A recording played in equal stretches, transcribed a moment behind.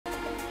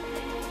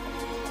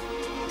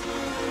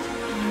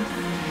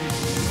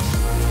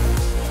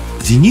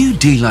The new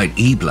DLyte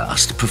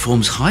eBlast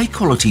performs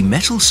high-quality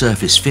metal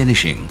surface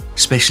finishing,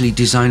 specially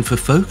designed for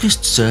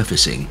focused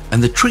surfacing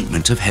and the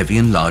treatment of heavy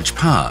and large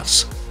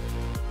parts.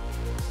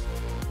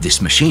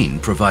 This machine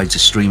provides a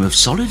stream of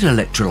solid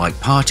electrolyte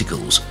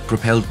particles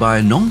propelled by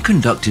a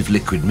non-conductive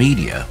liquid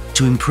media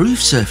to improve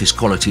surface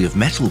quality of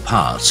metal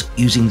parts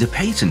using the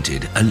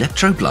patented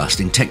Electro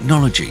Blasting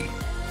technology.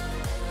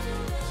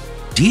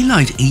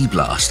 DLyte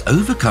eBlast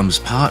overcomes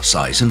part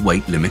size and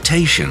weight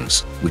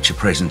limitations, which are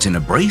present in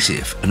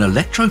abrasive and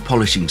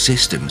electropolishing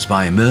systems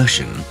by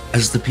immersion,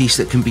 as the piece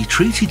that can be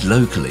treated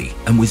locally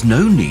and with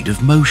no need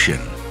of motion.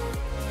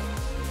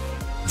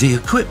 The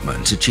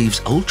equipment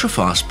achieves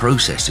ultra-fast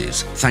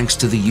processes thanks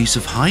to the use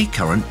of high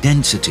current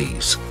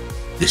densities.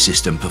 The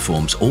system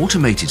performs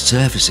automated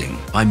surfacing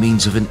by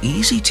means of an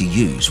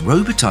easy-to-use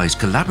robotized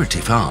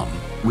collaborative arm,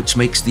 which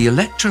makes the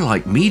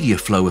electrolyte media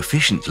flow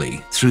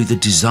efficiently through the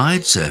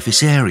desired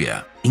surface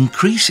area,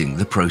 increasing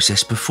the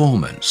process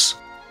performance.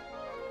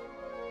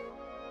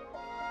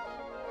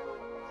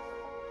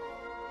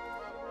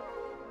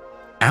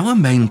 Our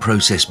main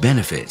process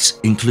benefits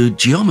include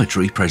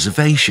geometry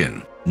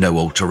preservation, no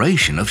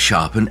alteration of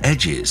sharpened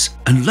edges,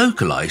 and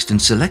localized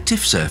and selective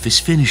surface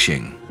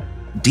finishing.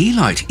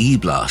 DLyte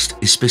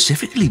eBlast is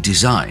specifically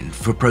designed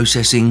for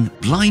processing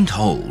blind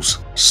holes,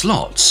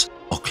 slots,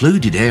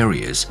 occluded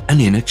areas, and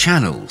inner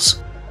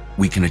channels.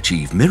 We can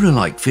achieve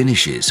mirror-like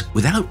finishes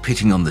without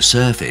pitting on the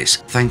surface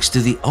thanks to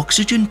the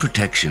oxygen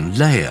protection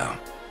layer.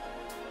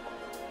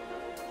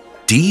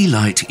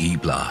 DLyte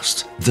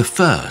eBlast, the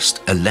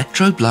first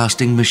electro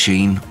blasting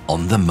machine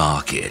on the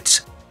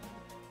market.